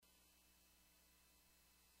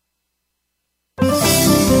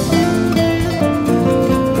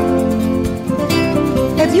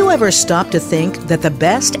ever stop to think that the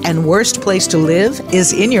best and worst place to live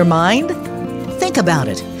is in your mind? Think about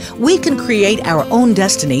it. We can create our own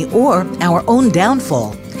destiny or our own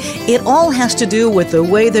downfall. It all has to do with the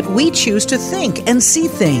way that we choose to think and see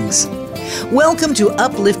things. Welcome to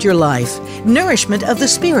Uplift Your Life, Nourishment of the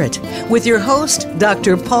Spirit, with your host,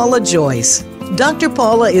 Dr. Paula Joyce. Dr.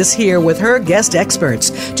 Paula is here with her guest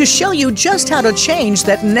experts to show you just how to change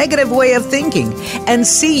that negative way of thinking and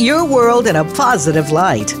see your world in a positive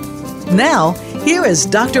light. Now, here is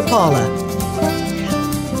Dr. Paula.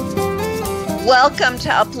 Welcome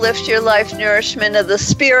to Uplift Your Life, Nourishment of the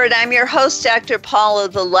Spirit. I'm your host, Dr. Paula,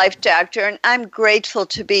 the Life Doctor, and I'm grateful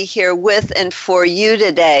to be here with and for you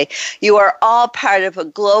today. You are all part of a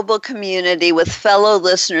global community with fellow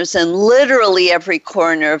listeners in literally every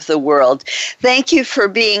corner of the world. Thank you for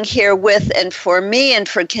being here with and for me and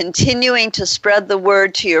for continuing to spread the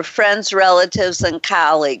word to your friends, relatives, and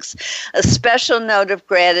colleagues. A special note of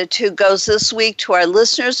gratitude goes this week to our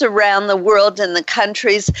listeners around the world in the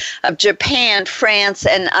countries of Japan, France,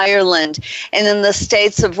 and Ireland, and in the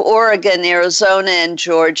states of Oregon, Arizona, and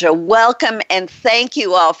Georgia. Welcome and thank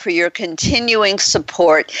you all for your continuing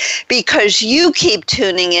support. Because you keep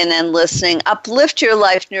tuning in and listening, Uplift Your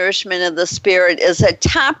Life, Nourishment of the Spirit is a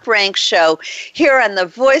top-ranked show here on the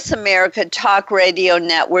Voice America Talk Radio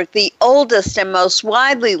Network, the oldest and most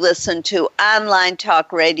widely listened to online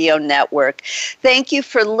talk radio network. Thank you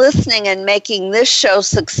for listening and making this show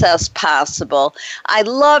success possible. I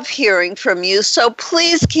love hearing from you, so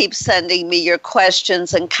please keep sending me your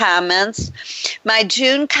questions and comments. My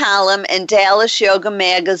June column in Dallas Yoga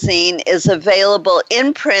Magazine is available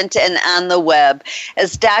in print and on the web.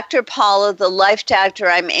 As Dr. Paula, the Life Doctor,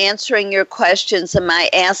 I'm answering your questions in my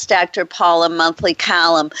Ask Dr. Paula monthly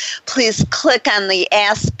column. Please click on the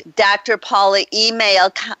Ask Dr. Paula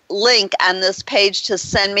email link on this page to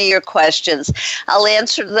send me your questions. I'll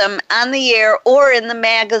answer them on the air or in the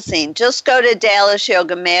magazine. Just go to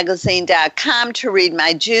DallasYogaMagazine.com to read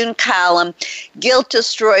my June column, Guilt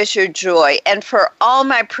Destroys Your Joy. And for all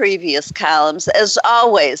my previous columns, as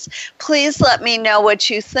always, please let me know what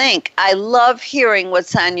you think. I love hearing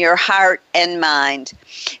what's on your heart and mind.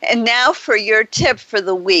 And now for your tip for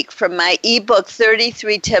the week from my ebook,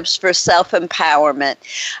 33 Tips for Self-Empowerment.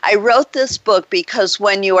 I wrote this book because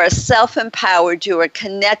when you are self-empowered, you are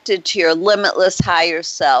connected to your limitless higher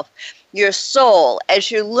self. Your soul,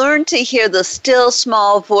 as you learn to hear the still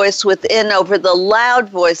small voice within over the loud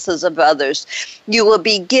voices of others, you will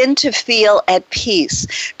begin to feel at peace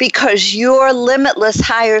because your limitless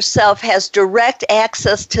higher self has direct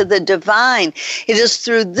access to the divine. It is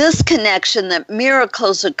through this connection that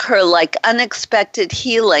miracles occur like unexpected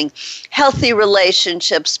healing, healthy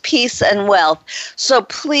relationships, peace, and wealth. So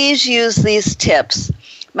please use these tips.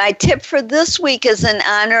 My tip for this week is in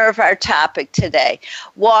honor of our topic today.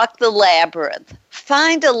 Walk the labyrinth.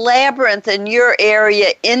 Find a labyrinth in your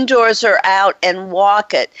area, indoors or out, and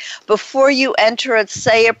walk it. Before you enter it,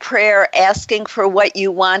 say a prayer asking for what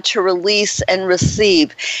you want to release and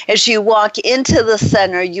receive. As you walk into the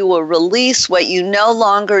center, you will release what you no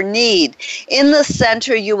longer need. In the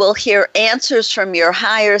center, you will hear answers from your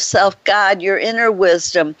higher self, God, your inner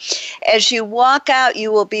wisdom. As you walk out,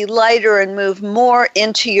 you will be lighter and move more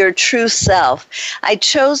into your true self. I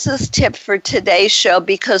chose this tip for today's show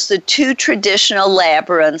because the two traditional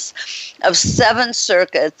labyrinths of 7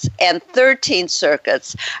 circuits and 13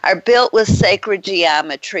 circuits are built with sacred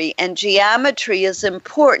geometry, and geometry is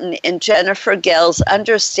important in Jennifer Gell's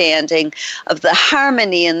understanding of the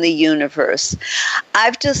harmony in the universe.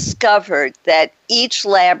 I've discovered that each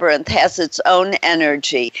labyrinth has its own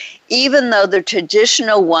energy. Even though the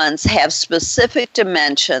traditional ones have specific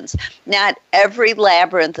dimensions, not every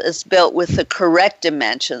labyrinth is built with the correct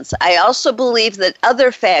dimensions. I also believe that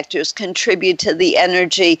other factors contribute to the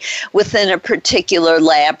energy within a particular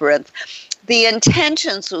labyrinth. The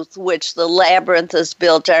intentions with which the labyrinth is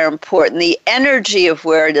built are important. The energy of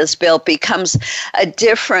where it is built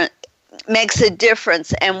makes a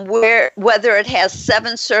difference, and whether it has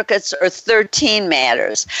 7 circuits or 13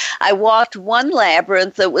 matters. I walked one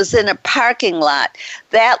labyrinth that was in a parking lot.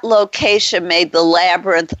 That location made the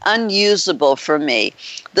labyrinth unusable for me.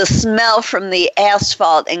 The smell from the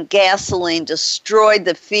asphalt and gasoline destroyed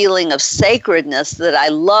the feeling of sacredness that I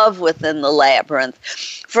love within the labyrinth.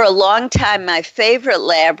 For a long time, my favorite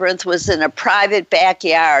labyrinth was in a private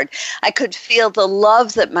backyard. I could feel the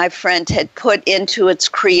love that my friend had put into its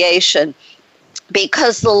creation.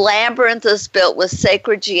 Because the labyrinth is built with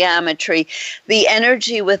sacred geometry, the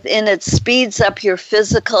energy within it speeds up your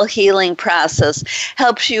physical healing process,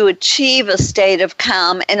 helps you achieve a state of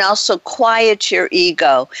calm, and also quiet your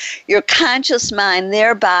ego, your conscious mind,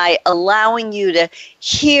 thereby allowing you to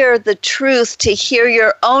hear the truth, to hear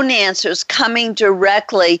your own answers coming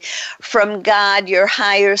directly from God, your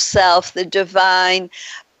higher self, the divine,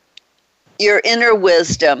 your inner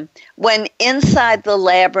wisdom. When inside the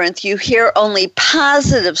labyrinth, you hear only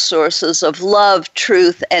positive sources of love,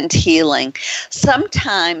 truth, and healing.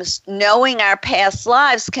 Sometimes knowing our past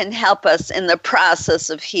lives can help us in the process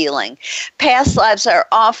of healing. Past lives are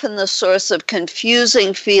often the source of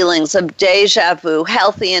confusing feelings of deja vu,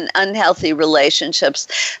 healthy and unhealthy relationships,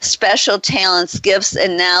 special talents, gifts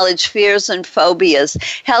and knowledge, fears and phobias,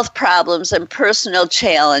 health problems, and personal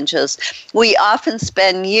challenges. We often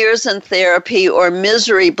spend years in therapy or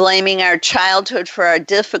misery blaming our childhood for our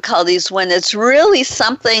difficulties when it's really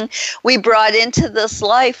something we brought into this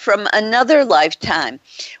life from another lifetime.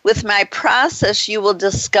 With my process, you will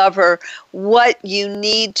discover what you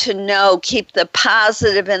need to know, keep the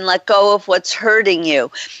positive, and let go of what's hurting you.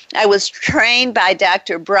 I was trained by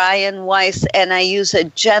Dr. Brian Weiss, and I use a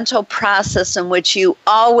gentle process in which you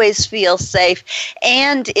always feel safe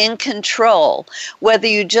and in control. Whether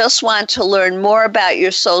you just want to learn more about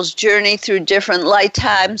your soul's journey through different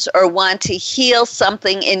lifetimes or want to heal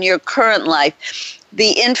something in your current life,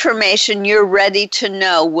 the information you're ready to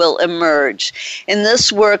know will emerge. In this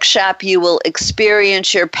workshop, you will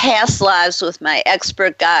experience your past lives with my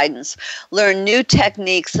expert guidance, learn new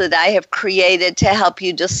techniques that I have created to help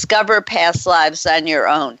you discover past lives on your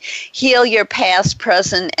own, heal your past,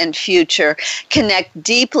 present, and future, connect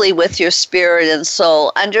deeply with your spirit and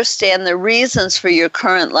soul, understand the reasons for your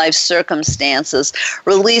current life circumstances,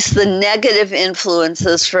 release the negative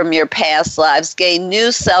influences from your past lives, gain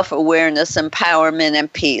new self-awareness, empowerment,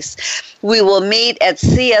 and peace. We will meet at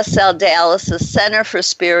CSL Dallas' Center for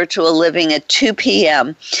Spiritual Living at 2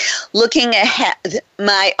 p.m. Looking ahead,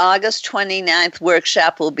 my August 29th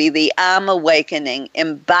workshop will be the I'm Awakening,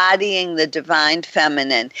 Embodying the Divine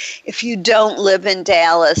Feminine. If you don't live in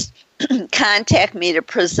Dallas, contact me to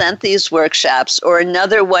present these workshops or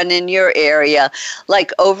another one in your area,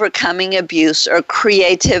 like Overcoming Abuse or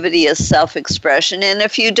Creativity as Self-Expression. And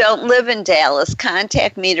if you don't live in Dallas,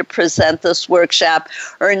 contact me to present this workshop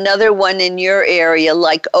or another one in your area,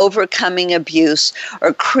 like Overcoming Abuse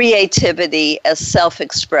or Creativity as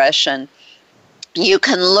Self-Expression. You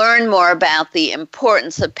can learn more about the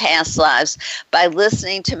importance of past lives by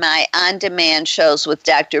listening to my on-demand shows with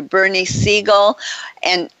Dr. Bernie Siegel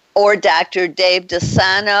or Dr. Dave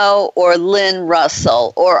DeSano or Lynn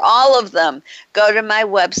Russell, or all of them. Go to my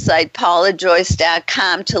website,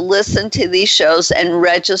 paulajoyce.com, to listen to these shows and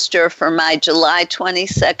register for my July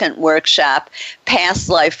 22nd workshop, Past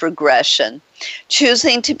Life Regression.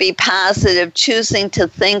 Choosing to be positive, choosing to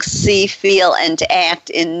think, see, feel, and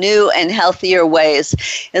act in new and healthier ways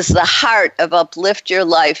is the heart of Uplift Your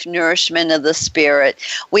Life, Nourishment of the Spirit.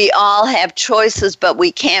 We all have choices, but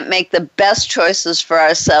we can't make the best choices for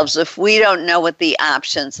ourselves if we don't know what the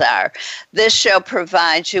options are. This show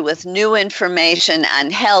provides you with new information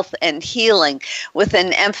on health and healing, with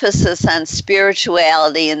an emphasis on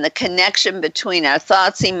spirituality and the connection between our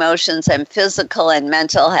thoughts, emotions, and physical and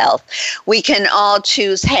mental health. We can all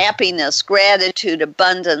choose happiness, gratitude,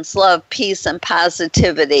 abundance, love, peace, and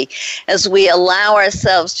positivity as we allow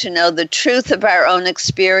ourselves to know the truth of our own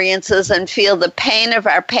experiences and feel the pain of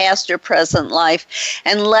our past or present life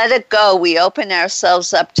and let it go. We open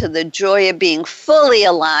ourselves up to the joy of being fully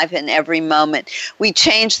alive in every moment. We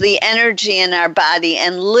change the energy in our body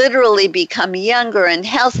and literally become younger and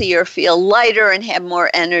healthier, feel lighter, and have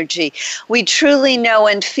more energy. We truly know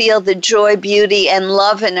and feel the joy, beauty, and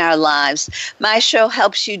love in our lives. My show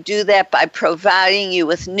helps you do that by providing you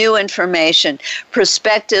with new information,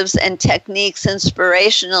 perspectives and techniques,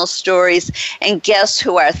 inspirational stories, and guests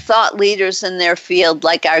who are thought leaders in their field,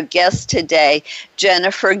 like our guest today,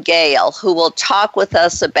 Jennifer Gale, who will talk with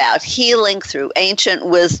us about healing through ancient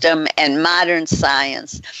wisdom and modern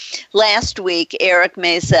science. Last week, Eric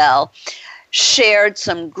Maisel shared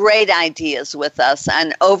some great ideas with us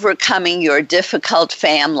on overcoming your difficult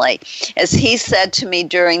family. As he said to me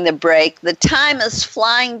during the break, the time is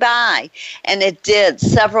flying by, and it did.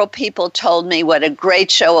 Several people told me what a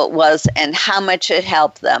great show it was and how much it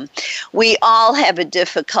helped them. We all have a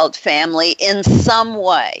difficult family in some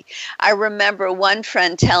way. I remember one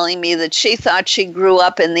friend telling me that she thought she grew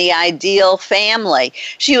up in the ideal family.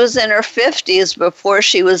 She was in her 50s before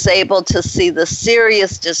she was able to see the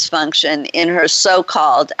serious dysfunction in her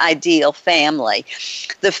so-called ideal family.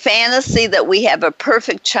 The fantasy that we have a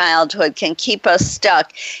perfect childhood can keep us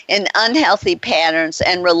stuck in unhealthy patterns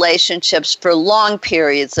and relationships for long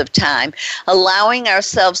periods of time. Allowing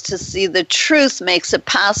ourselves to see the truth makes it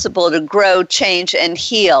possible to grow, change, and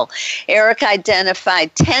heal. Eric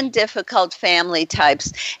identified 10 difficult family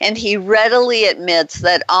types, and he readily admits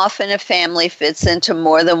that often a family fits into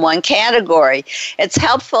more than one category. It's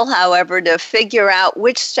helpful, however, to figure out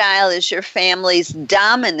which style is your family's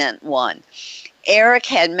dominant one. Eric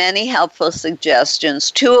had many helpful suggestions,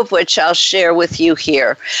 2 of which I'll share with you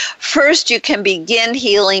here. First, you can begin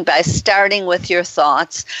healing by starting with your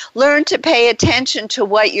thoughts. Learn to pay attention to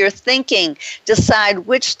what you're thinking. Decide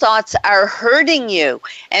which thoughts are hurting you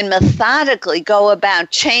and methodically go about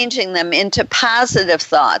changing them into positive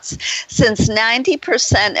thoughts. Since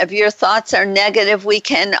 90% of your thoughts are negative, we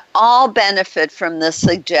can all benefit from this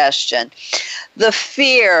suggestion. The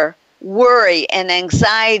fear, worry, and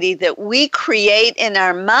anxiety that we create in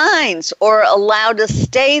our minds or allow to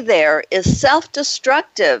stay there is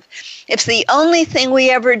self-destructive. If the only thing we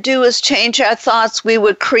ever do is change our thoughts, we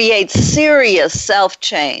would create serious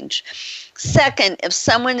self-change. Second, if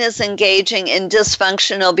someone is engaging in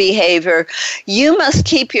dysfunctional behavior, you must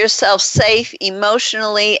keep yourself safe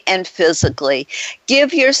emotionally and physically.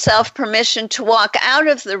 Give yourself permission to walk out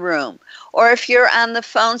of the room. Or if you're on the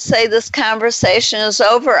phone, say, this conversation is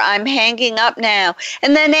over, I'm hanging up now.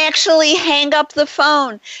 And then actually hang up the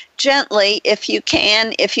phone gently if you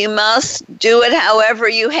can. If you must, do it however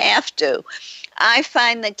you have to. I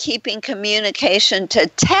find that keeping communication to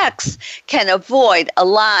text can avoid a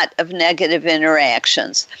lot of negative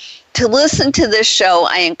interactions. To listen to this show,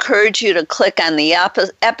 I encourage you to click on the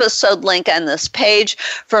episode link on this page.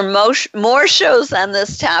 For more shows on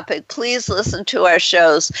this topic, please listen to our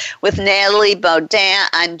shows with Natalie Baudin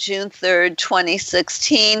on June 3rd,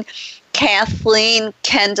 2016, Kathleen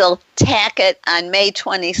Kendall Tackett on May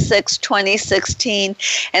 26, 2016,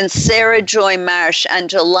 and Sarah Joy Marsh on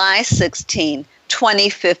July 16,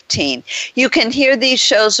 2015. You can hear these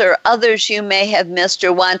shows or others you may have missed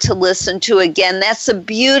or want to listen to again. That's the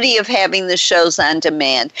beauty of having the shows on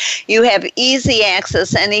demand. You have easy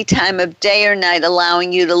access any time of day or night,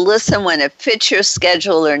 allowing you to listen when it fits your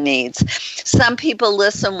schedule or needs. Some people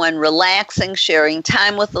listen when relaxing, sharing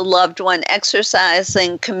time with a loved one,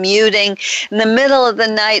 exercising, commuting, in the middle of the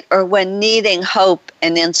night, or when needing hope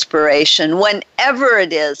and inspiration. Whenever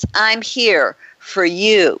it is, I'm here for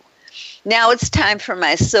you. Now it's time for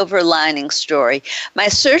my silver lining story. My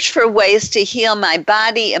search for ways to heal my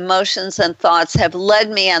body, emotions, and thoughts have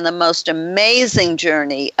led me on the most amazing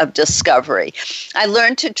journey of discovery. I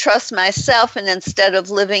learned to trust myself, and instead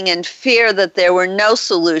of living in fear that there were no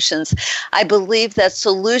solutions, I believed that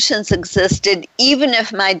solutions existed even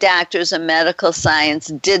if my doctors and medical science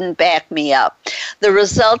didn't back me up. The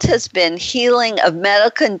result has been healing of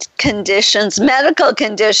medical conditions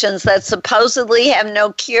that supposedly have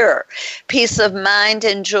no cure. Peace of mind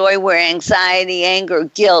and joy where anxiety, anger,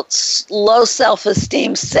 guilt, low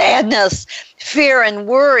self-esteem, sadness, fear, and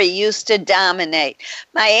worry used to dominate.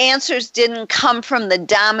 My answers didn't come from the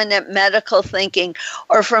dominant medical thinking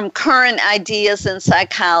or from current ideas in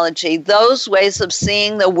psychology. Those ways of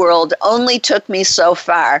seeing the world only took me so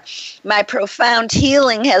far. My profound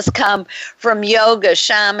healing has come from yoga,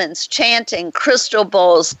 shamans, chanting, crystal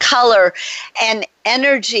bowls, color, and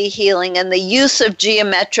energy healing, and the use of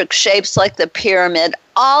geometric shapes like the pyramid.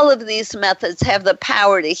 All of these methods have the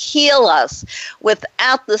power to heal us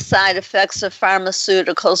without the side effects of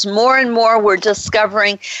pharmaceuticals. More and more, we're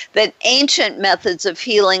discovering that ancient methods of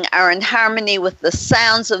healing are in harmony with the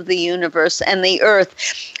sounds of the universe and the earth.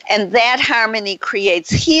 And that harmony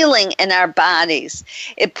creates healing in our bodies.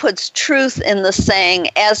 It puts truth in the saying,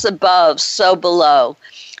 as above, so below.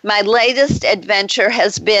 My latest adventure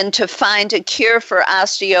has been to find a cure for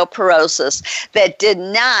osteoporosis that did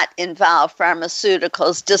not involve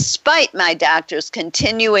pharmaceuticals, despite my doctor's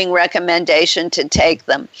continuing recommendation to take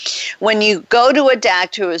them. When you go to a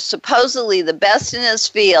doctor who is supposedly the best in his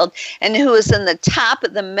field and who is in the top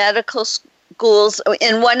of the medical schools,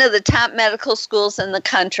 in one of the top medical schools in the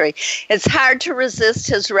country, it's hard to resist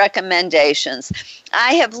his recommendations.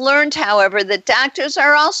 I have learned, however, that doctors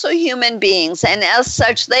are also human beings, and as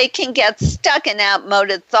such, they can get stuck in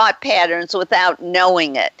outmoded thought patterns without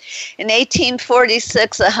knowing it. In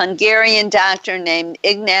 1846, a Hungarian doctor named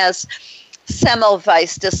Ignaz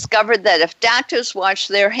Semmelweis discovered that if doctors washed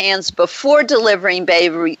their hands before delivering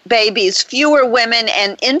babies, fewer women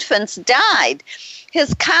and infants died.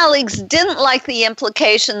 His colleagues didn't like the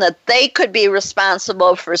implication that they could be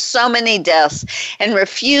responsible for so many deaths and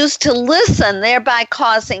refused to listen, thereby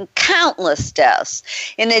causing countless deaths.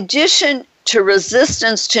 In addition to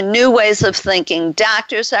resistance to new ways of thinking,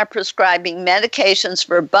 doctors are prescribing medications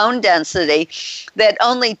for bone density that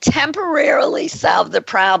only temporarily solve the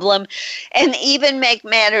problem and even make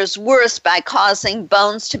matters worse by causing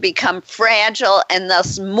bones to become fragile and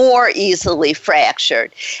thus more easily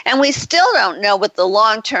fractured. And we still don't know what the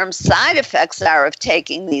long-term side effects are of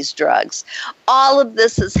taking these drugs. All of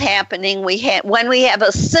this is happening when we have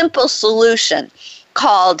a simple solution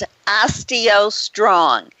called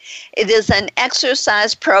OsteoStrong. It is an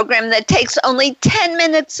exercise program that takes only 10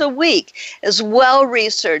 minutes a week, is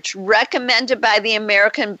well-researched, recommended by the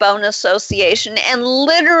American Bone Association, and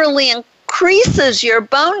literally increases your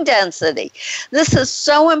bone density. This is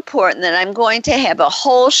so important that I'm going to have a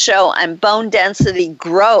whole show on bone density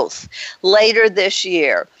growth later this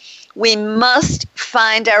year. We must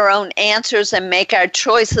find our own answers and make our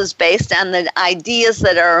choices based on the ideas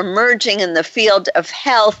that are emerging in the field of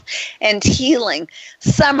health and healing.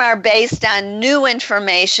 Some are based on new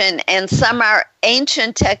information, and some are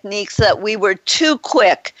ancient techniques that we were too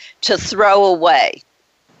quick to throw away.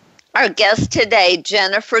 Our guest today,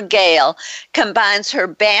 Jennifer Gale, combines her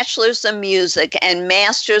bachelor's of music and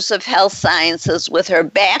master's of health sciences with her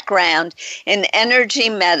background in energy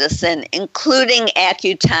medicine, including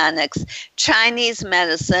acutonics, Chinese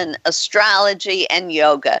medicine, astrology, and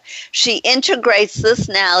yoga. She integrates this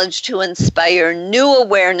knowledge to inspire new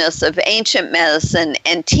awareness of ancient medicine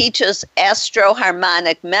and teaches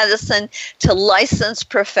astroharmonic medicine to licensed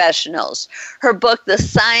professionals. Her book, The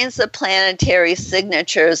Science of Planetary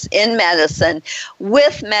Signatures in Medicine,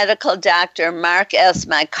 with medical doctor Mark S.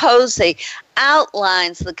 Mycosy,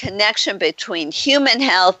 outlines the connection between human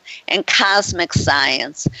health and cosmic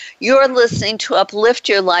science. You're listening to Uplift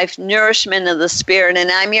Your Life, Nourishment of the Spirit,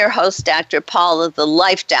 and I'm your host, Dr. Paula, the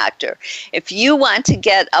Life Doctor. If you want to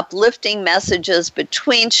get uplifting messages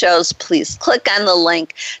between shows, please click on the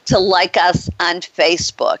link to like us on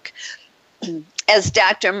Facebook. As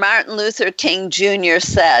Dr. Martin Luther King Jr.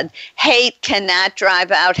 said, hate cannot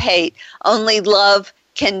drive out hate. Only love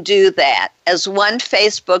can do that. As one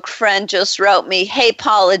Facebook friend just wrote me, hey,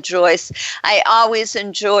 Paula Joyce, I always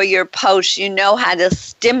enjoy your posts. You know how to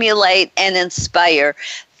stimulate and inspire.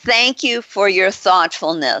 Thank you for your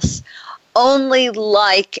thoughtfulness. Only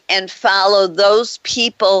like and follow those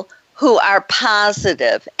people who are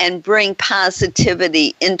positive and bring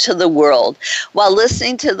positivity into the world. While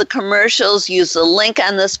listening to the commercials, use the link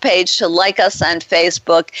on this page to like us on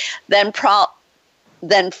Facebook, then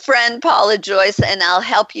friend Paula Joyce, and I'll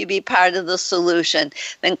help you be part of the solution.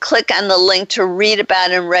 Then click on the link to read about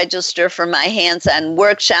and register for my hands-on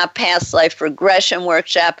workshop, past life regression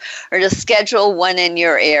workshop, or to schedule one in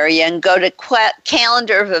your area, and go to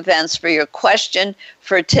calendar of events for your question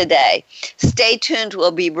for today. Stay tuned. We'll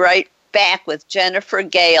be right back with Jennifer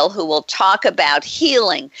Gale, who will talk about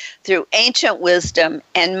healing through ancient wisdom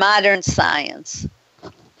and modern science.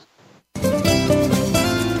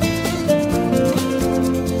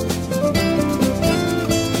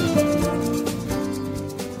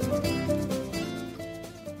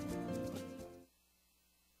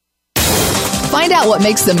 Find out what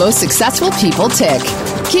makes the most successful people tick.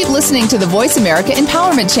 Keep listening to the Voice America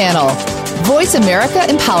Empowerment Channel.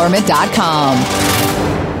 VoiceAmericaEmpowerment.com.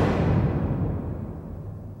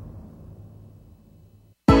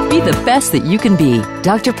 Be the best that you can be.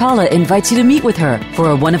 Dr. Paula invites you to meet with her for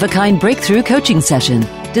a one-of-a-kind breakthrough coaching session.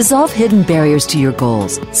 Dissolve hidden barriers to your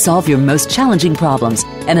goals, solve your most challenging problems,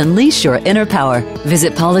 and unleash your inner power.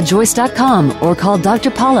 Visit paulajoyce.com or call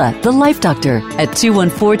Dr. Paula, the Life Doctor, at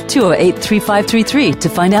 214-208-3533 to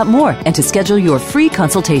find out more and to schedule your free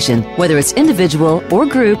consultation. Whether it's individual or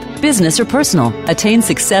group, business or personal, attain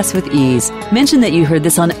success with ease. Mention that you heard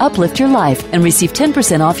this on Uplift Your Life and receive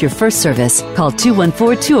 10% off your first service. Call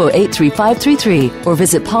 214-208-3533 or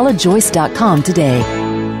visit paulajoyce.com today.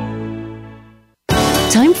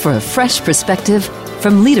 Time for a fresh perspective.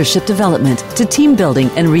 From leadership development to team building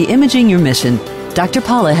and re-imaging your mission, Dr.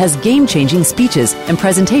 Paula has game-changing speeches and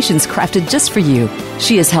presentations crafted just for you.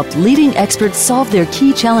 She has helped leading experts solve their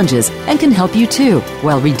key challenges and can help you too,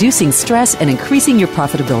 while reducing stress and increasing your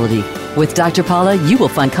profitability. With Dr. Paula, you will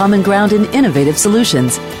find common ground and innovative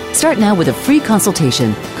solutions. Start now with a free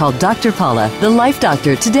consultation. Call Dr. Paula, the Life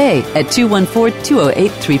Doctor, today at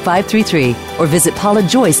 214-208-3533 or visit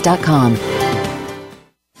paulajoyce.com.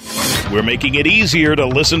 We're making it easier to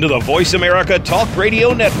listen to the Voice America Talk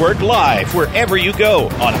Radio Network live wherever you go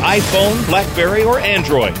on iPhone, BlackBerry, or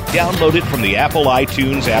Android. Download it from the Apple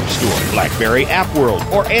iTunes App Store, BlackBerry App World,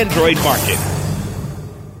 or Android Market.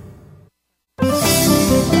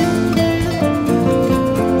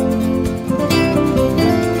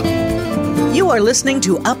 You are listening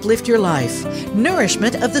to Uplift Your Life,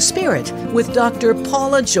 Nourishment of the Spirit, with Dr.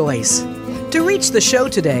 Paula Joyce. To reach the show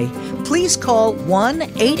today, please call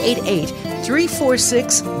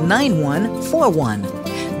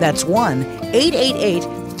 1-888-346-9141. That's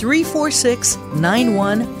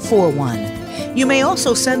 1-888-346-9141. You may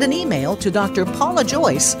also send an email to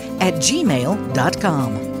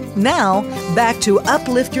drpaulajoyce@gmail.com. Now, back to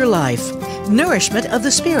Uplift Your Life, Nourishment of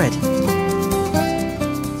the Spirit.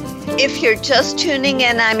 If you're just tuning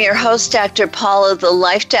in, I'm your host, Dr. Paula, the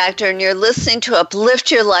Life Doctor, and you're listening to Uplift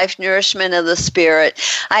Your Life, Nourishment of the Spirit.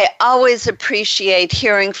 I always appreciate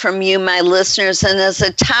hearing from you, my listeners, and as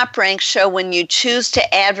a top-ranked show, when you choose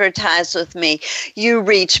to advertise with me, you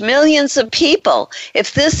reach millions of people.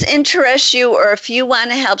 If this interests you, or if you want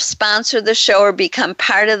to help sponsor the show or become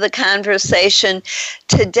part of the conversation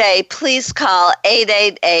today, please call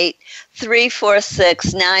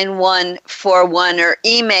 888-346-9141 or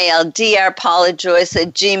email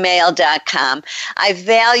drpaulajoyce@gmail.com. I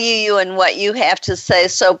value you and what you have to say,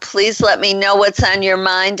 so please let me know what's on your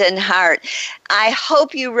mind and heart. I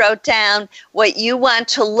hope you wrote down what you want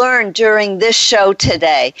to learn during this show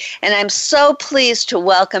today. And I'm so pleased to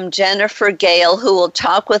welcome Jennifer Gale, who will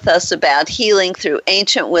talk with us about healing through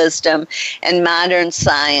ancient wisdom and modern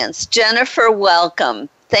science. Jennifer, welcome.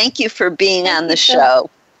 Thank you for being on the show.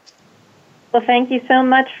 Well, thank you so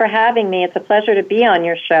much for having me. It's a pleasure to be on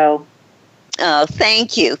your show. Oh,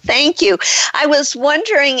 thank you. Thank you. I was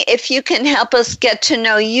wondering if you can help us get to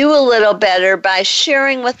know you a little better by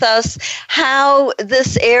sharing with us how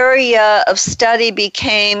this area of study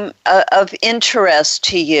became of interest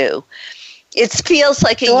to you. It feels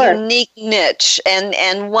like a unique niche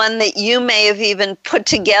and one that you may have even put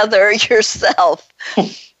together yourself.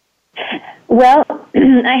 Well,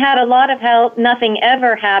 I had a lot of help. Nothing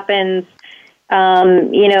ever happens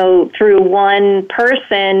through one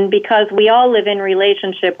person, because we all live in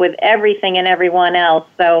relationship with everything and everyone else.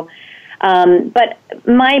 So, but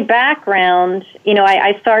my background,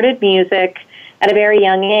 I started music at a very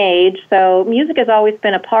young age. So music has always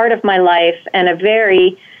been a part of my life and a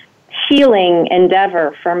very healing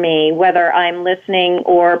endeavor for me, whether I'm listening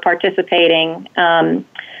or participating.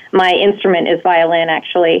 My instrument is violin,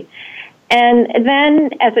 actually. And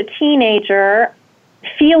then as a teenager,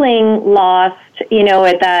 feeling lost,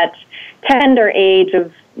 at that tender age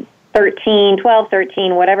of 12,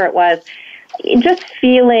 13, whatever it was, just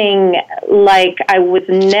feeling like I was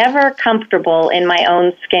never comfortable in my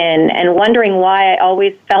own skin and wondering why I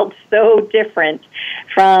always felt so different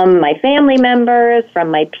from my family members, from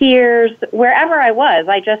my peers, wherever I was.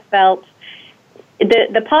 I just felt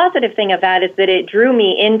the positive thing of that is that it drew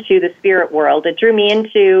me into the spirit world. It drew me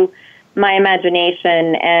into my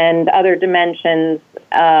imagination and other dimensions.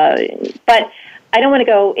 But I don't want to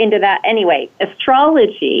go into that anyway.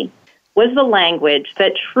 Astrology was the language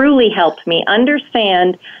that truly helped me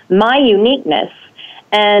understand my uniqueness.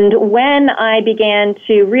 And when I began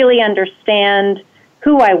to really understand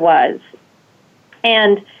who I was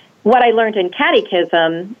and what I learned in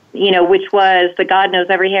catechism, which was the God knows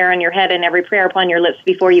every hair on your head and every prayer upon your lips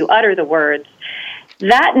before you utter the words,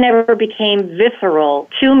 that never became visceral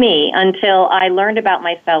to me until I learned about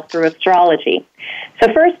myself through astrology.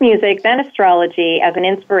 So first music, then astrology as an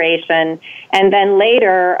inspiration, and then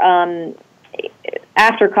later,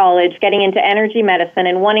 after college, getting into energy medicine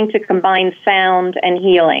and wanting to combine sound and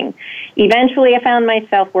healing. Eventually, I found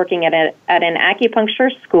myself working at an acupuncture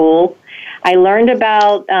school. I learned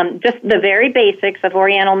about just the very basics of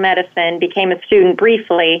Oriental medicine, became a student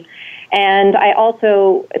briefly, and I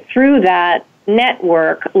also, through that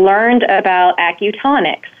network, learned about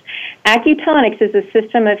acutonics. Acutonics is a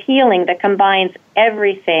system of healing that combines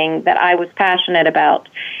everything that I was passionate about.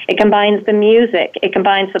 It combines the music. It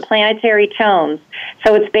combines the planetary tones.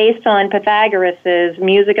 So it's based on Pythagoras'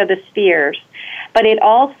 music of the spheres. But it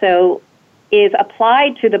also is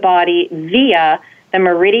applied to the body via the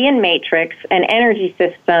meridian matrix, an energy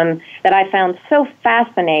system that I found so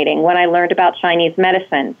fascinating when I learned about Chinese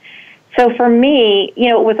medicine. So for me,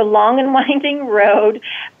 it was a long and winding road,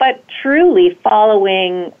 but truly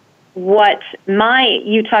following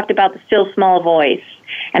you talked about the still small voice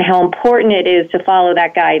and how important it is to follow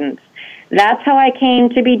that guidance. That's how I came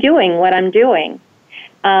to be doing what I'm doing.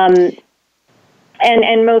 And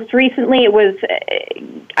most recently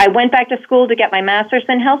I went back to school to get my master's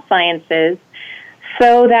in health sciences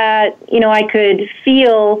so that, I could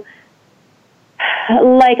feel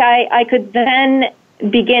like I could then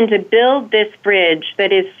begin to build this bridge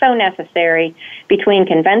that is so necessary between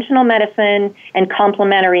conventional medicine and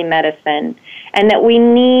complementary medicine, and that we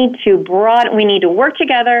need to work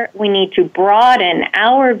together. We need to broaden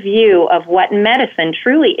our view of what medicine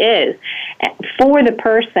truly is for the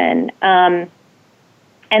person.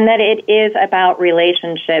 and that it is about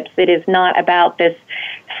relationships. It is not about this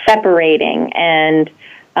separating and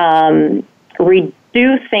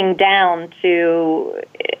reducing down to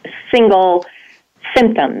single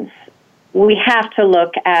symptoms. We have to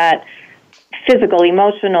look at physical,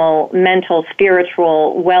 emotional, mental,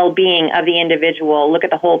 spiritual well-being of the individual. Look at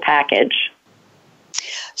the whole package.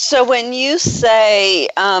 So when you say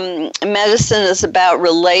medicine is about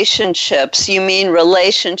relationships, you mean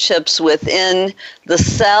relationships within the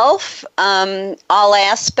self, all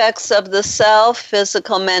aspects of the self,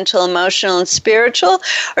 physical, mental, emotional, and spiritual?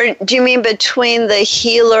 Or do you mean between the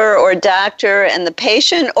healer or doctor and the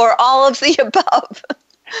patient, or all of the above?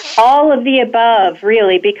 All of the above,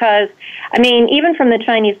 really, because, I mean, even from the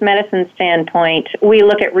Chinese medicine standpoint, we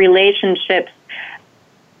look at relationships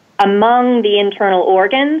among the internal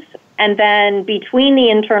organs and then between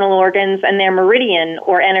the internal organs and their meridian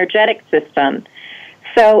or energetic system.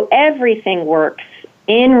 So everything works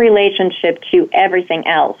in relationship to everything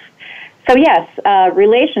else. So yes,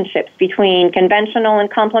 relationships between conventional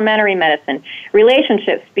and complementary medicine,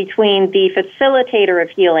 relationships between the facilitator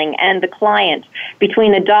of healing and the client,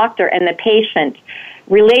 between the doctor and the patient,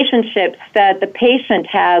 relationships that the patient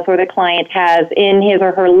has or the client has in his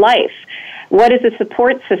or her life. What is the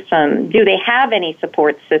support system? Do they have any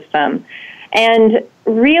support system? And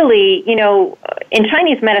really, you know, in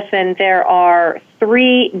Chinese medicine, there are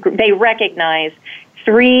they recognize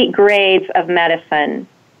 3 grades of medicine,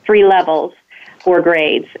 3 levels or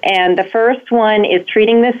grades. And the first one is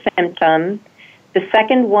treating the symptom. The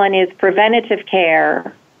second one is preventative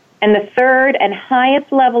care. And the third and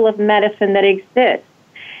highest level of medicine that exists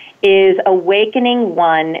is awakening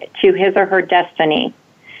one to his or her destiny.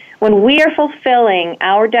 When we are fulfilling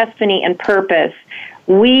our destiny and purpose,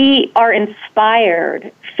 we are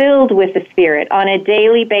inspired, filled with the Spirit on a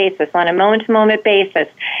daily basis, on a moment-to-moment basis.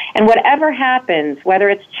 And whatever happens, whether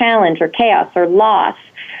it's challenge or chaos or loss,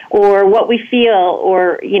 or what we feel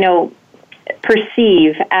or, you know,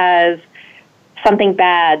 perceive as something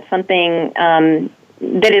bad, something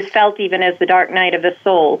that is felt even as the dark night of the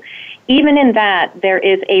soul, even in that, there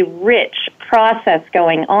is a rich process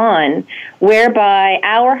going on whereby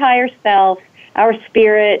our higher self, our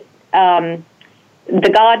spirit,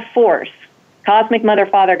 the God force, Cosmic Mother,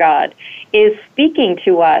 Father God, is speaking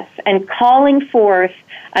to us and calling forth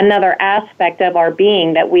another aspect of our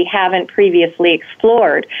being that we haven't previously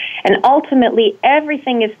explored. And ultimately,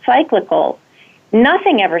 everything is cyclical.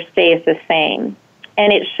 Nothing ever stays the same,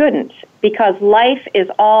 and it shouldn't, because life is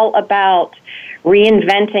all about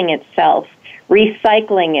reinventing itself,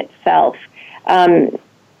 recycling itself.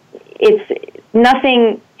 It's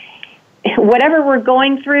nothing, whatever we're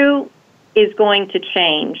going through is going to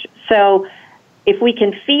change. So if we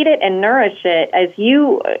can feed it and nourish it, as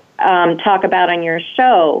you talk about on your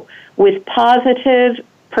show, with positive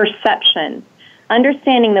perception,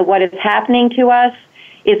 understanding that what is happening to us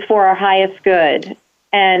is for our highest good.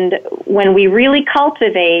 And when we really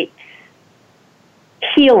cultivate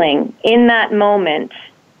healing in that moment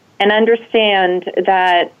and understand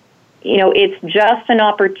that, you know, it's just an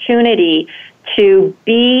opportunity to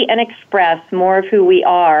be and express more of who we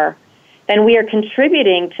are, then we are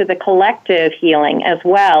contributing to the collective healing as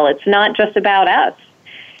well. It's not just about us.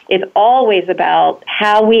 It's always about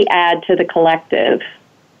how we add to the collective.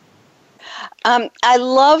 I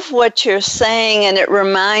love what you're saying, and it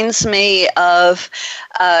reminds me of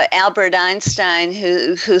Albert Einstein,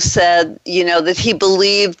 who said, you know, that he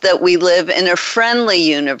believed that we live in a friendly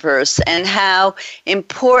universe, and how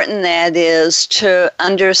important that is to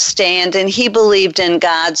understand. And he believed in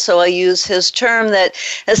God, so I'll use his term, that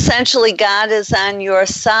essentially God is on your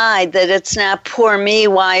side, that it's not poor me,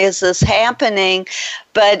 why is this happening,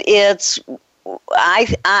 but it's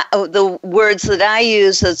the words that I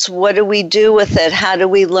use, it's what do we do with it? How do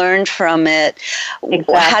we learn from it?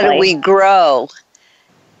 Exactly. How do we grow?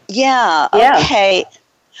 Yeah. Okay.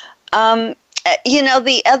 You know,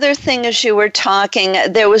 the other thing as you were talking,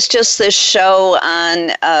 there was just this show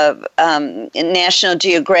on National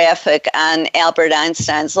Geographic on Albert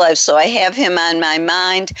Einstein's life, so I have him on my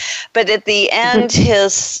mind. But at the end,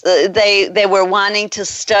 they were wanting to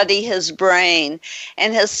study his brain,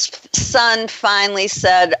 and his son finally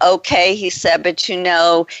said, "Okay," he said, "but you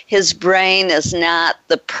know, his brain is not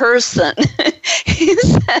the person." He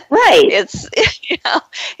said, "Right,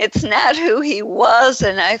 it's not who he was."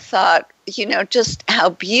 And I thought, you know, just how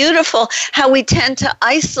beautiful, how we tend to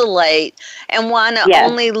isolate and want to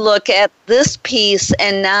only look at this piece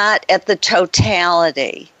and not at the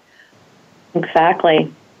totality. Exactly.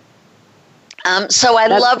 So I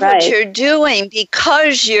That's love right. what you're doing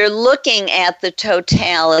because you're looking at the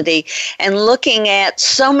totality and looking at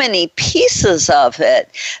so many pieces of it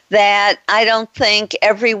that I don't think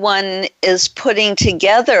everyone is putting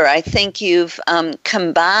together. I think you've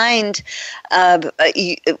combined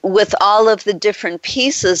with all of the different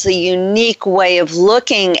pieces a unique way of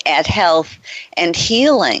looking at health and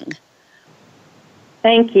healing.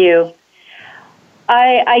 Thank you.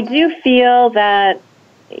 I do feel that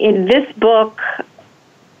this book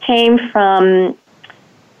came from,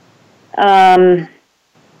 well,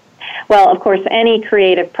 of course, any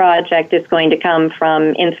creative project is going to come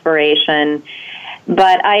from inspiration,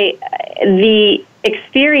 but the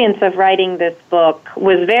experience of writing this book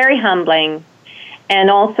was very humbling and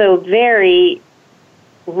also very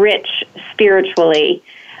rich spiritually.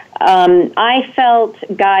 I felt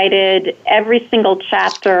guided every single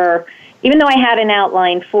chapter, even though I had an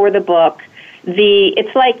outline for the book.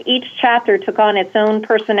 It's like each chapter took on its own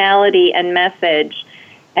personality and message,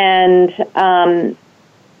 and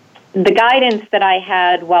the guidance that I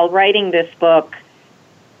had while writing this book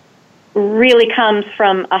really comes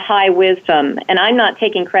from a high wisdom, and I'm not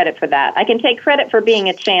taking credit for that. I can take credit for being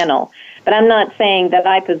a channel, but I'm not saying that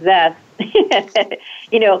I possess,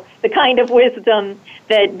 the kind of wisdom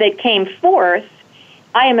that came forth.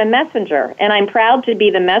 I am a messenger, and I'm proud to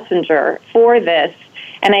be the messenger for this.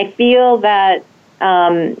 And I feel that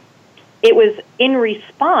it was in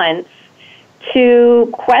response to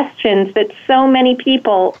questions that so many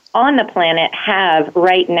people on the planet have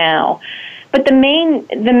right now. But the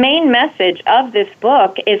main message of this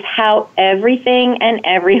book is how everything and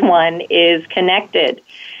everyone is connected.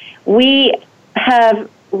 We have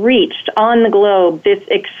reached on the globe this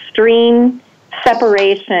extreme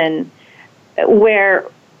separation where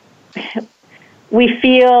we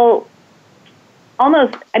feel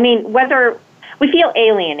whether we feel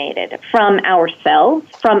alienated from ourselves,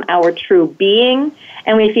 from our true being,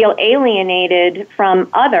 and we feel alienated from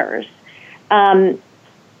others.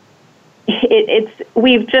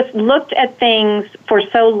 We've just looked at things for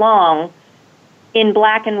so long in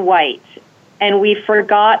black and white, and we've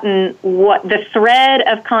forgotten what the thread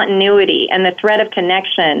of continuity and the thread of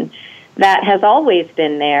connection that has always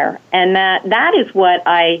been there, and that is what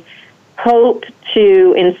I hope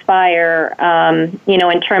to inspire,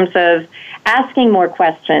 in terms of asking more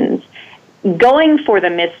questions, going for the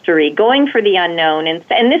mystery, going for the unknown.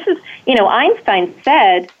 And this is, Einstein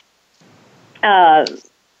said,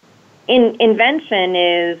 invention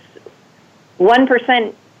is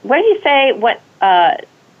 1%. What did he say?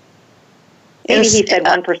 Maybe he said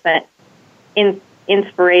 1%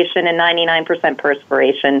 inspiration and 99%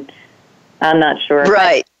 perspiration. I'm not sure.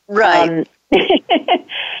 Right.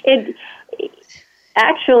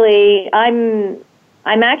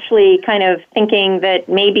 I'm actually kind of thinking that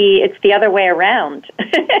maybe it's the other way around.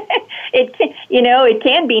 It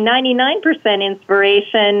can be 99%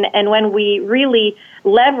 inspiration, and when we really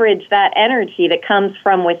leverage that energy that comes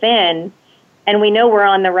from within, and we know we're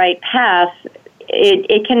on the right path,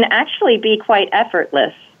 it can actually be quite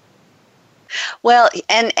effortless. Well,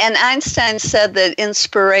 and Einstein said that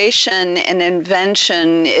inspiration and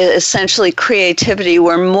invention, essentially creativity,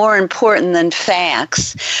 were more important than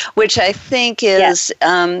facts, which I think is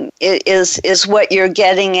what you're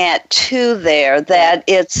getting at too there, that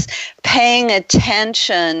it's paying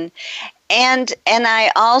attention. And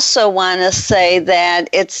I also want to say that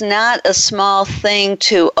it's not a small thing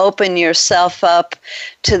to open yourself up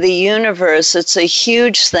to the universe. It's a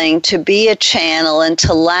huge thing to be a channel and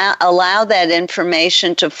to allow that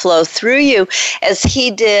information to flow through you as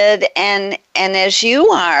he did and as you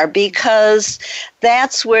are, because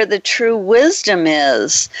that's where the true wisdom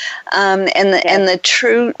is, and the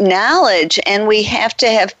true knowledge. And we have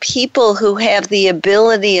to have people who have the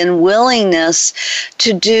ability and willingness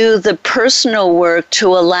to do the personal work to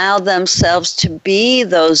allow themselves to be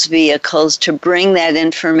those vehicles to bring that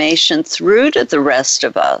information through to the rest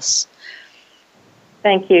of us.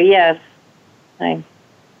 Thank you. Yes, I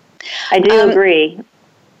do agree.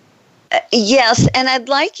 Yes, and I'd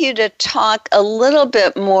like you to talk a little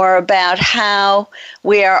bit more about how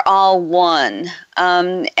we are all one,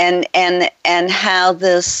 and how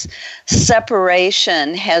this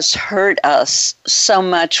separation has hurt us so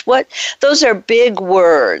much. Those are big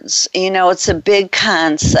words. It's a big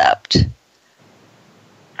concept.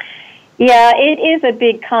 Yeah, it is a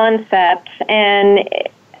big concept, and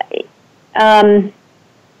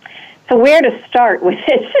so where to start with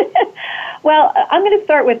it? Well, I'm going to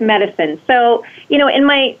start with medicine. So, in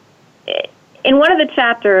one of the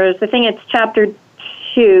chapters, I think it's chapter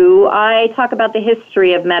 2, I talk about the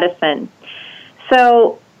history of medicine.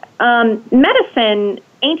 So, medicine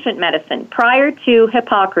ancient medicine, prior to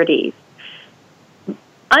Hippocrates,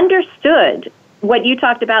 understood what you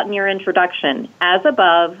talked about in your introduction, as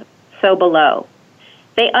above, so below.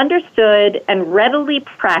 They understood and readily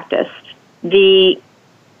practiced the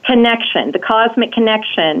connection, the cosmic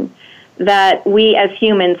connection that we as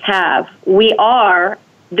humans have.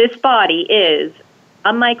 This body is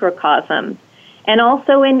a microcosm and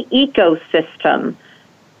also an ecosystem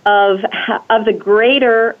of the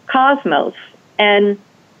greater cosmos. And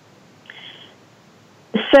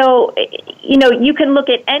so, you can look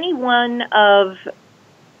at any one of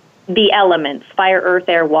the elements, fire, earth,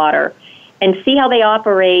 air, water, and see how they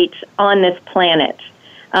operate on this planet.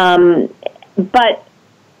 But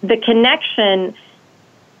the connection,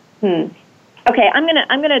 Okay, I'm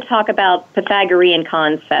gonna talk about Pythagorean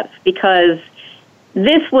concepts, because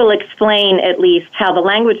this will explain at least how the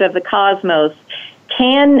language of the cosmos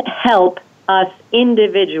can help us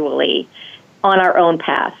individually on our own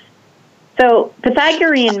path. So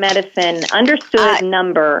Pythagorean medicine understood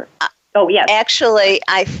number. Oh, yes. Actually,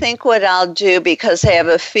 I think what I'll do, because I have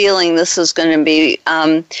a feeling this is going to be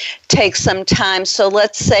take some time, so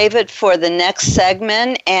let's save it for the next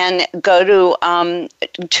segment and go to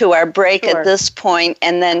our break at this point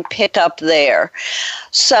and then pick up there.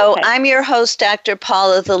 So I'm your host, Dr.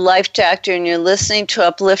 Paula, the Life Doctor, and you're listening to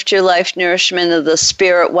Uplift Your Life, Nourishment of the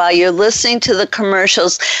Spirit. While you're listening to the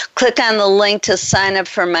commercials, click on the link to sign up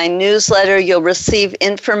for my newsletter. You'll receive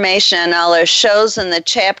information on all our shows and the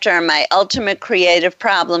chapter on my ultimate creative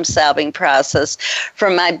problem-solving process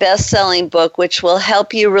from my best-selling book, which will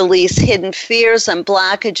help you release hidden fears and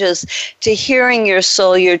blockages to hearing your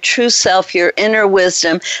soul, your true self, your inner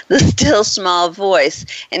wisdom, the still small voice,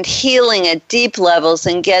 and healing at deep levels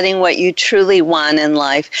and getting what you truly want in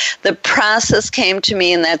life. The process came to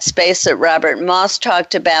me in that space that Robert Moss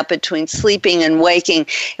talked about between sleeping and waking.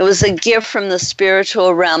 It was a gift from the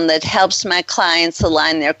spiritual realm that helps my clients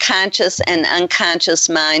align their conscious and unconscious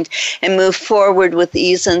mind and move forward with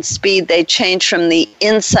ease and speed. They change from the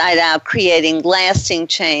inside out, creating lasting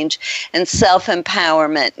change and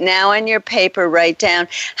self-empowerment. Now on your paper, write down,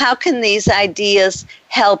 how can these ideas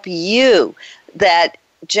help you that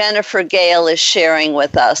Jennifer Gale is sharing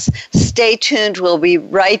with us? Stay tuned. We'll be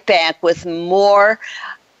right back with more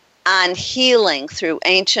on healing through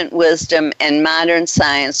ancient wisdom and modern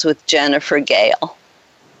science with Jennifer Gale.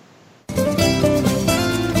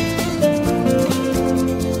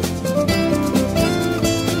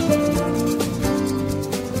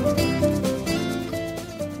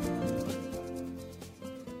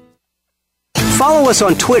 Follow us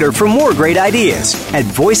on Twitter for more great ideas at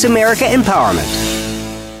Voice America Empowerment.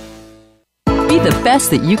 Be the best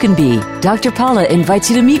that you can be. Dr. Paula invites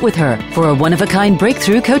you to meet with her for a one-of-a-kind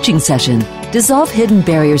breakthrough coaching session. Dissolve hidden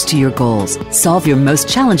barriers to your goals, solve your most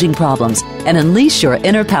challenging problems, and unleash your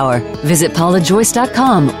inner power. Visit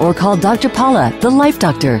paulajoyce.com or call Dr. Paula, the Life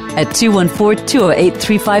Doctor, at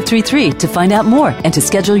 214-208-3533 to find out more and to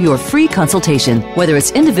schedule your free consultation. Whether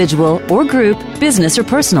it's individual or group, business or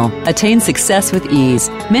personal, attain success with ease.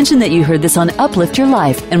 Mention that you heard this on Uplift Your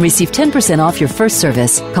Life and receive 10% off your first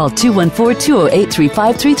service. Call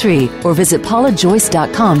 214-208-3533 or visit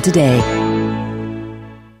paulajoyce.com today.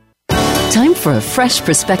 Time for a fresh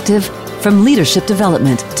perspective. From leadership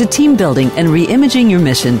development to team building and re-imaging your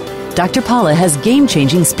mission, Dr. Paula has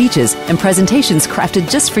game-changing speeches and presentations crafted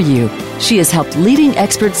just for you. She has helped leading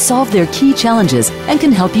experts solve their key challenges and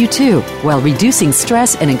can help you too, while reducing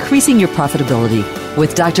stress and increasing your profitability.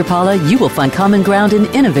 With Dr. Paula, you will find common ground and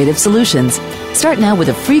innovative solutions. Start now with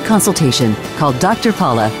a free consultation. Call Dr.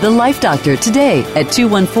 Paula, the Life Doctor, today at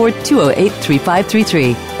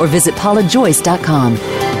 214-208-3533 or visit paulajoyce.com.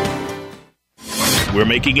 We're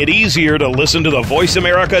making it easier to listen to the Voice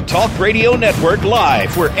America Talk Radio Network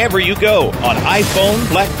live wherever you go on iPhone,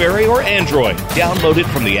 BlackBerry, or Android. Download it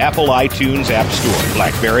from the Apple iTunes App Store,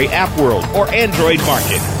 BlackBerry App World, or Android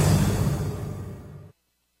Market.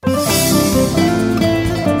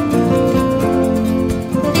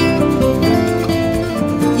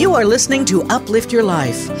 You are listening to Uplift Your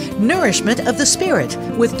Life, Nourishment of the Spirit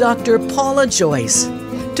with Dr. Paula Joyce.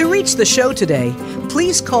 To reach the show today,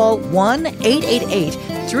 please call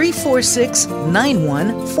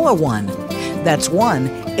 1-888-346-9141. That's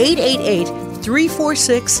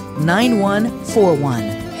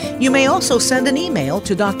 1-888-346-9141. You may also send an email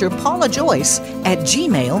to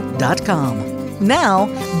drpaulajoyce@gmail.com. Now,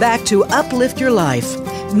 back to Uplift Your Life,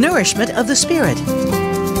 Nourishment of the Spirit.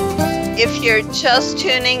 If you're just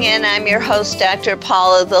tuning in, I'm your host, Dr.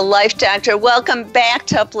 Paula, the Life Doctor. Welcome back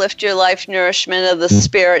to Uplift Your Life, Nourishment of the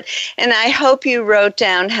Spirit. And I hope you wrote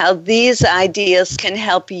down how these ideas can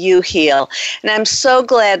help you heal. And I'm so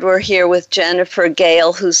glad we're here with Jennifer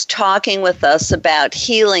Gale, who's talking with us about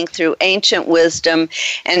healing through ancient wisdom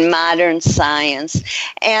and modern science.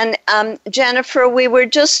 And Jennifer, we were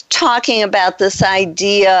just talking about this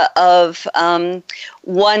idea of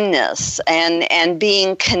oneness and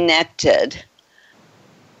being connected.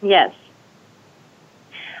 Yes.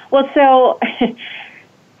 Well, so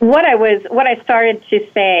what I started to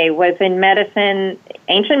say was in medicine,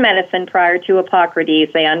 ancient medicine prior to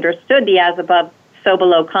Hippocrates, they understood the as above, so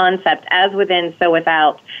below concept, as within, so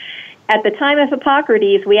without. At the time of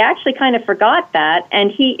Hippocrates, we actually kind of forgot that,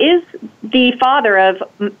 and he is the father of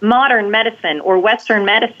modern medicine or Western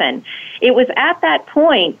medicine. It was at that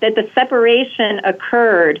point that the separation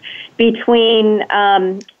occurred between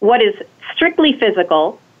what is strictly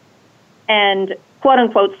physical and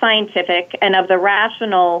quote-unquote scientific and of the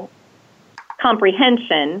rational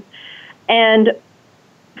comprehension, and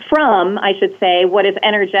from, I should say, what is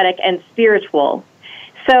energetic and spiritual.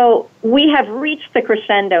 So we have reached the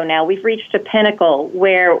crescendo now. We've reached a pinnacle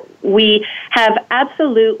where we have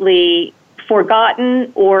absolutely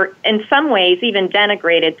forgotten or in some ways even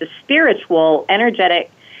denigrated the spiritual,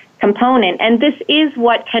 energetic component. And this is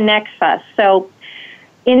what connects us. So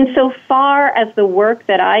insofar as the work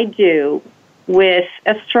that I do with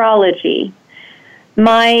astrology,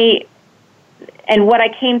 and what I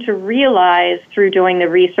came to realize through doing the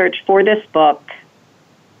research for this book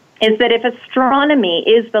is that if astronomy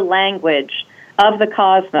is the language of the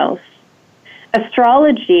cosmos,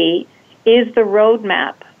 astrology is the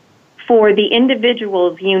roadmap for the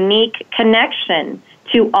individual's unique connection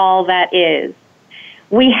to all that is.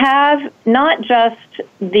 We have not just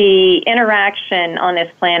the interaction on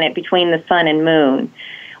this planet between the sun and moon.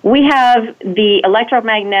 We have the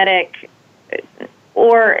electromagnetic,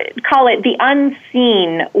 or call it the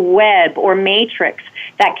unseen web or matrix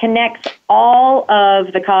that connects all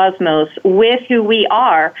of the cosmos with who we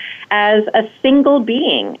are as a single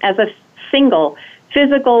being, as a single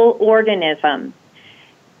physical organism.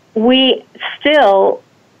 We still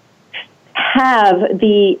have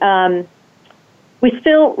we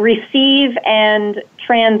still receive and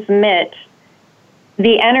transmit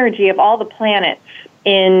the energy of all the planets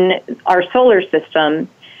in our solar system,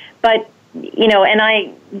 but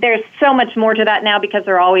there's so much more to that now because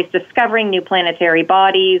they're always discovering new planetary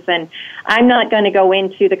bodies, and I'm not going to go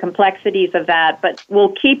into the complexities of that, but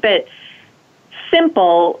we'll keep it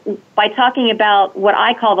simple by talking about what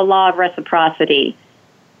I call the law of reciprocity.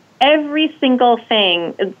 Every single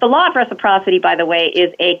thing, the law of reciprocity, by the way,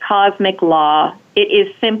 is a cosmic law. It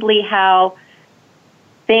is simply how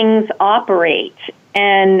things operate,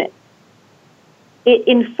 and it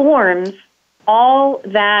informs all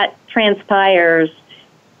that transpires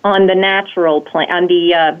on the natural plane, on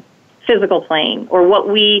the physical plane, or what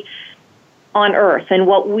we on Earth and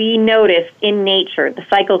what we notice in nature, the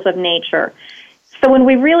cycles of nature. So when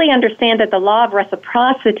we really understand that the law of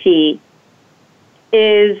reciprocity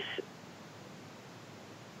is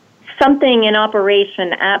something in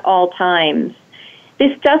operation at all times,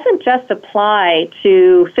 this doesn't just apply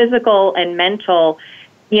to physical and mental,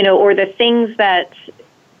 or the things that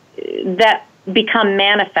become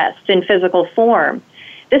manifest in physical form.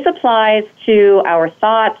 This applies to our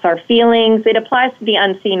thoughts, our feelings. It applies to the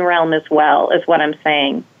unseen realm as well, is what I'm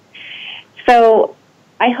saying. So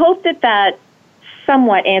I hope that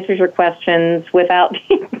somewhat answers your questions without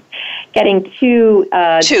getting too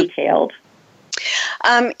detailed.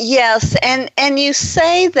 Yes, and you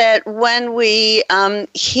say that when we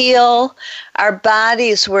heal our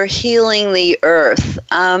bodies, we're healing the earth.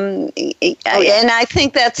 And I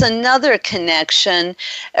think that's another connection.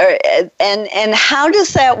 And how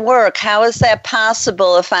does that work? How is that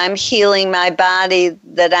possible if I'm healing my body,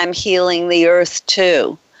 that I'm healing the earth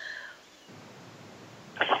too?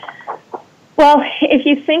 Well, if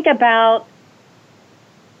you think about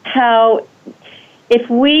how if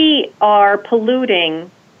we are polluting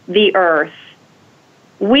the earth,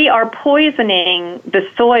 we are poisoning the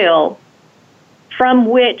soil from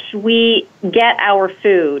which we get our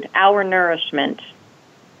food, our nourishment.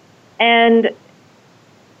 And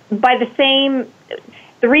the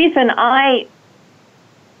reason I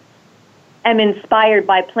am inspired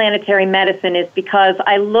by planetary medicine is because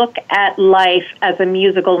I look at life as a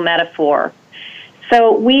musical metaphor.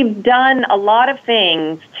 So we've done a lot of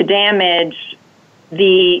things to damage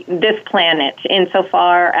this planet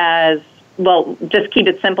insofar as, well, just keep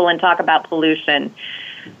it simple and talk about pollution.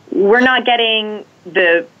 We're not getting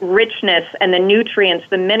the richness and the nutrients,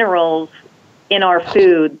 the minerals in our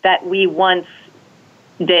food that we once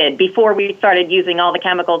did before we started using all the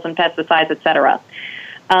chemicals and pesticides, et cetera.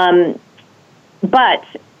 But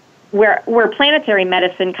where planetary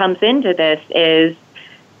medicine comes into this is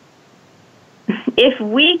if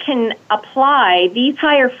we can apply these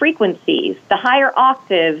higher frequencies, the higher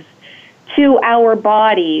octaves, to our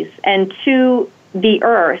bodies and to the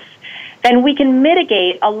earth, then we can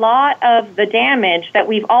mitigate a lot of the damage that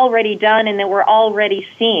we've already done and that we're already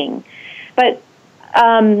seeing. But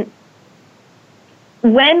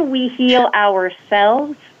when we heal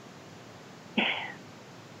ourselves,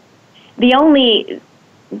 the only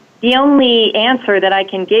answer that I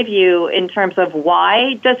can give you in terms of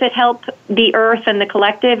why does it help the earth and the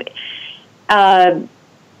collective,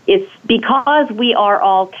 it's because we are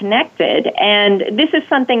all connected. And this is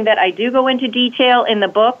something that I do go into detail in the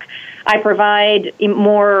book. I provide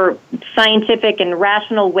more scientific and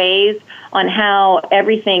rational ways on how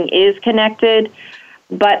everything is connected,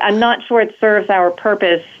 but I'm not sure it serves our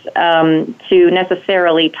purpose to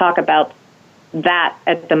necessarily talk about that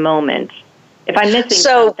at the moment. If I'm missing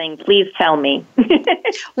something, please tell me.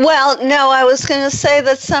 Well, no, I was going to say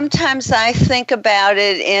that sometimes I think about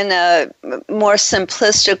it in a more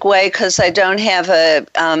simplistic way because I don't have a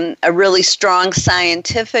really strong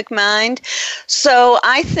scientific mind. So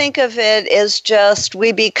I think of it as just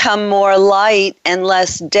we become more light and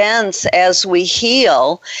less dense as we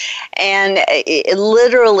heal. And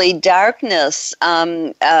literally darkness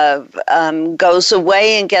goes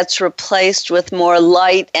away and gets replaced with more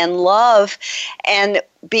light and love. And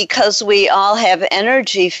because we all have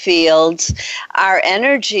energy fields, our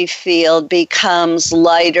energy field becomes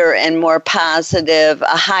lighter and more positive,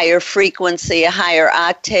 a higher frequency, a higher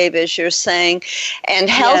octave, as you're saying, and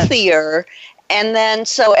healthier. Yes. And then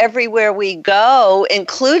so everywhere we go,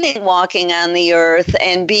 including walking on the earth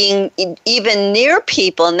and being even near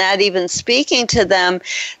people, not even speaking to them,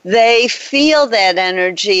 they feel that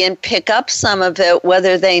energy and pick up some of it,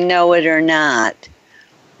 whether they know it or not.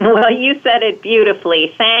 Well, you said it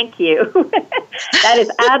beautifully. Thank you. That is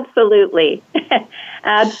absolutely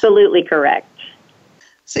correct.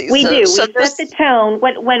 We do. We set the tone.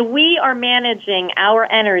 When we are managing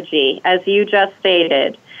our energy, as you just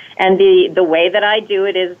stated, and the way that I do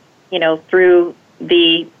it is, through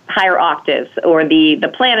the higher octaves or the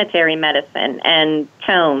planetary medicine and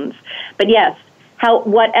tones. But yes,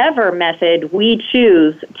 whatever method we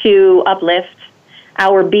choose to uplift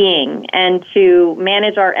our being and to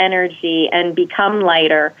manage our energy and become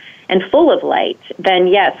lighter and full of light, then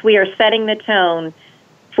yes, we are setting the tone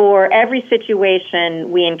for every situation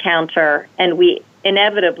we encounter, and we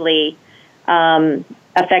inevitably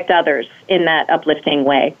affect others in that uplifting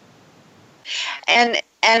way. And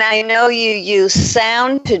I know you use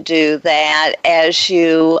sound to do that as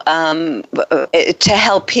you to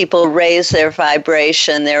help people raise their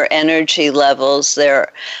vibration, their energy levels,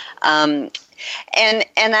 their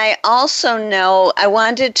And I also know I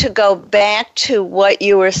wanted to go back to what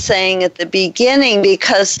you were saying at the beginning,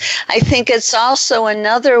 because I think it's also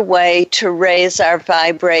another way to raise our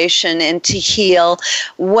vibration and to heal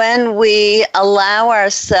when we allow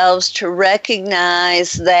ourselves to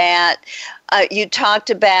recognize that you talked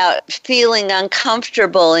about feeling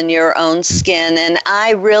uncomfortable in your own skin, and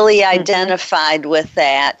I really identified with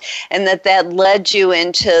that, and that led you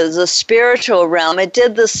into the spiritual realm. It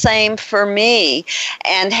did the same for me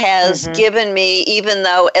and has given me, even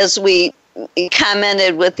though as we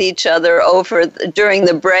commented with each other during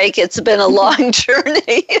the break, it's been a long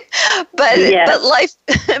journey, but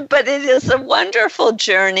it is a wonderful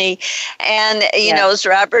journey. And as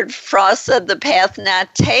Robert Frost said, the path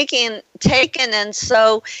not taken, and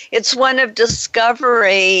so it's one of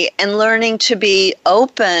discovery and learning to be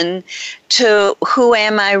open to who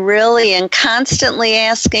am I really, and constantly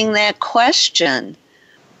asking that question.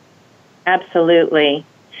 Absolutely.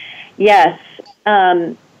 Yes.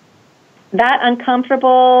 That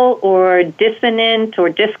uncomfortable or dissonant or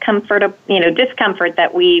discomfort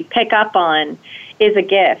that we pick up on is a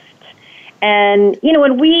gift. And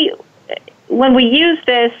when we use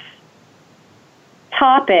this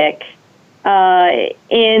topic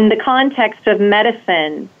in the context of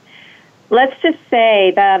medicine, let's just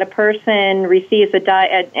say that a person receives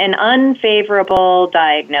an unfavorable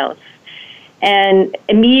diagnosis and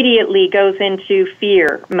immediately goes into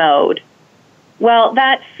fear mode. Well,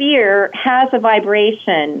 that fear has a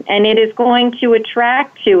vibration, and it is going to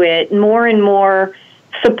attract to it more and more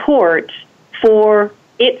support for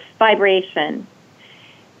its vibration.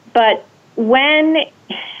 But when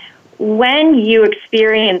you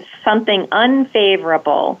experience something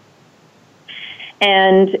unfavorable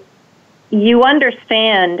and you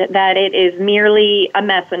understand that it is merely a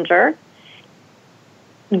messenger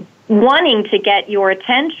wanting to get your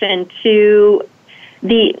attention to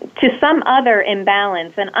some other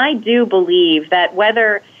imbalance. And I do believe that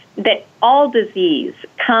that all disease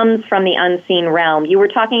comes from the unseen realm. You were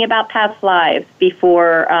talking about past lives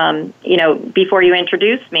before you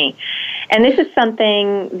introduced me. And this is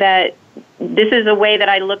this is a way that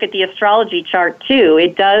I look at the astrology chart too.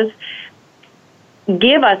 It does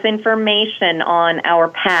give us information on our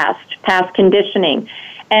past conditioning.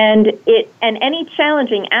 And any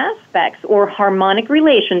challenging aspects or harmonic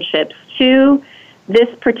relationships to this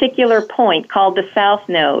particular point called the South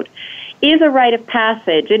Node is a rite of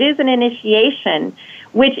passage. It is an initiation,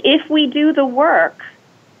 which if we do the work,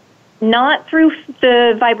 not through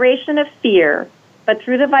the vibration of fear, but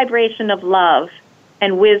through the vibration of love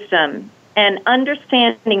and wisdom and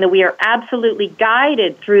understanding that we are absolutely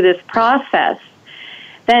guided through this process,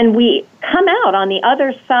 then we come out on the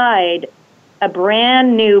other side a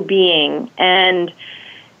brand new being. And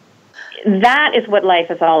that is what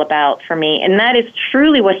life is all about for me. And that is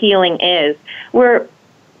truly what healing is.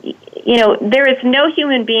 There is no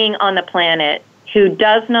human being on the planet who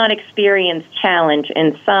does not experience challenge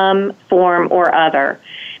in some form or other.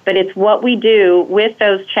 But it's what we do with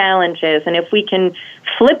those challenges. And if we can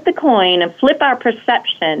flip the coin and flip our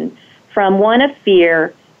perception from one of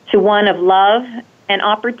fear to one of love and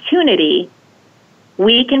opportunity,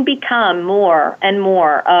 we can become more and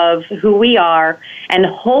more of who we are and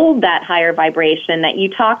hold that higher vibration that you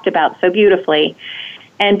talked about so beautifully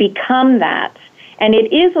and become that. And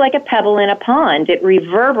it is like a pebble in a pond. It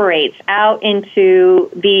reverberates out into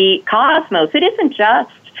the cosmos. It isn't just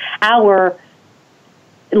our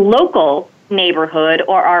local neighborhood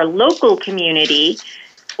or our local community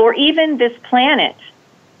or even this planet.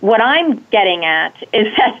 What I'm getting at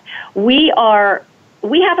is that we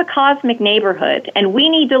have a cosmic neighborhood, and we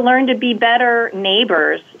need to learn to be better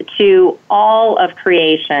neighbors to all of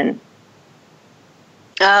creation.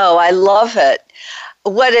 Oh, I love it.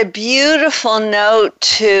 What a beautiful note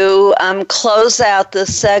to close out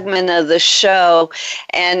this segment of the show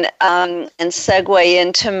and segue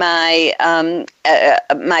into my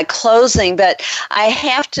closing. But I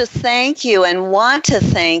have to thank you and want to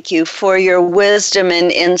thank you for your wisdom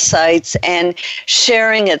and insights and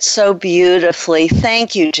sharing it so beautifully.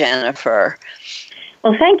 Thank you, Jennifer.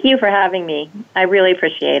 Well, thank you for having me. I really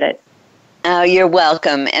appreciate it. Oh, you're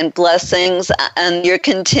welcome, and blessings on your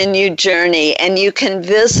continued journey. And you can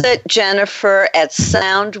visit Jennifer at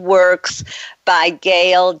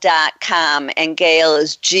soundworksbygail.com, and Gail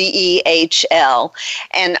is Gehl.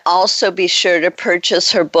 And also be sure to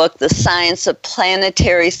purchase her book, The Science of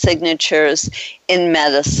Planetary Signatures in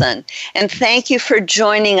Medicine. And thank you for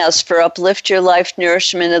joining us for Uplift Your Life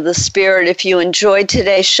Nourishment of the Spirit. If you enjoyed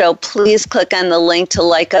today's show, please click on the link to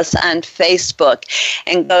like us on Facebook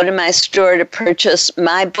and go to my store to purchase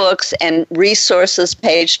my books and resources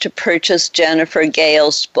page to purchase Jennifer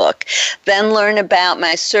Gail's book. Then learn about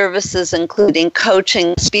my services, including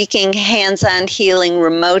coaching, speaking, hands-on healing,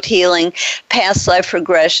 remote healing, past life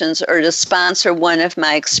regressions, or to sponsor one of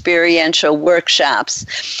my experiential workshops,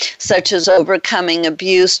 such as Overcoming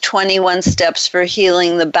Abuse, 21 Steps for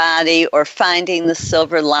Healing the Body, or Finding the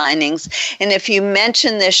Silver Linings. And if you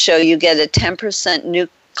mention this show, you get a 10% new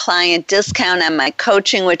client discount on my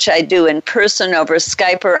coaching, which I do in person, over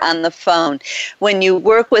Skype, or on the phone. When you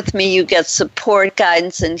work with me, you get support,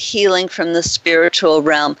 guidance, and healing from the spiritual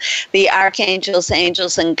realm. The archangels,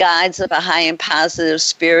 angels, and guides of a high and positive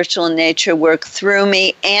spiritual nature work through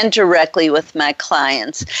me and directly with my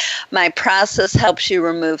clients. My process helps you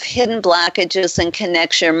remove hidden blockages and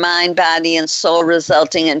connects your mind, body, and soul,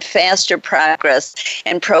 resulting in faster progress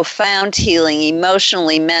and profound healing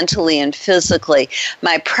emotionally, mentally, and physically.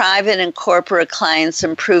 My private and corporate clients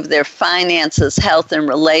improve their finances, health, and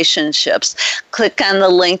relationships. Click on the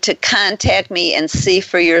link to contact me and see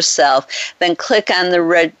for yourself. Then click on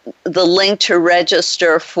the link to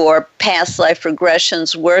register for Past Life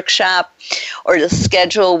Regressions workshop or to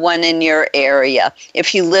schedule one in your area.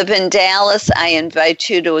 If you live in Dallas, I invite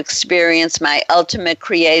you to experience my ultimate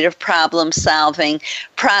creative problem-solving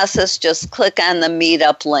process. Just click on the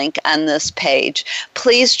meetup link on this page.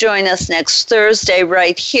 Please join us next Thursday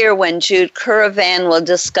right here when Jude Currivan will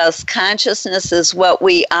discuss Consciousness is What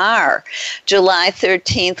We Are. July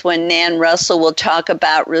 13th when Nan Russell will talk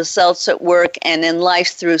about results at work and in life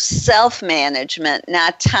through self-management,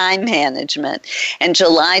 not time management. And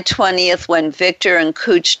July 20th when Victor and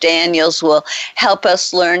Cooch Daniels will help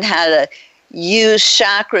us learn how to use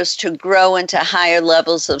chakras to grow into higher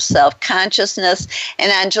levels of self-consciousness.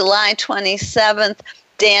 And on July 27th,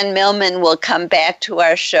 Dan Millman will come back to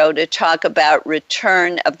our show to talk about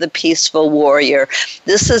Return of the Peaceful Warrior.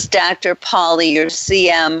 This is Dr. Paula, your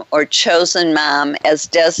CM or chosen mom, as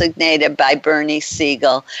designated by Bernie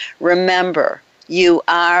Siegel. Remember, you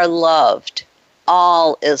are loved.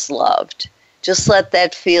 All is loved. Just let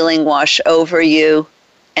that feeling wash over you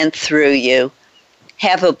and through you.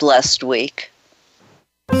 Have a blessed week.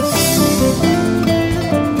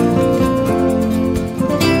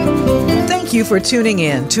 Thank you for tuning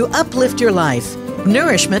in to Uplift Your Life,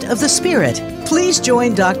 Nourishment of the Spirit. Please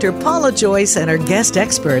join Dr. Paula Joyce and her guest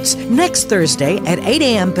experts next Thursday at 8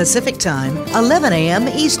 a.m. Pacific Time, 11 a.m.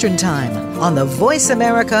 Eastern Time on the Voice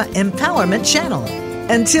America Empowerment Channel.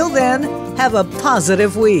 Until then, have a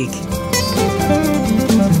positive week.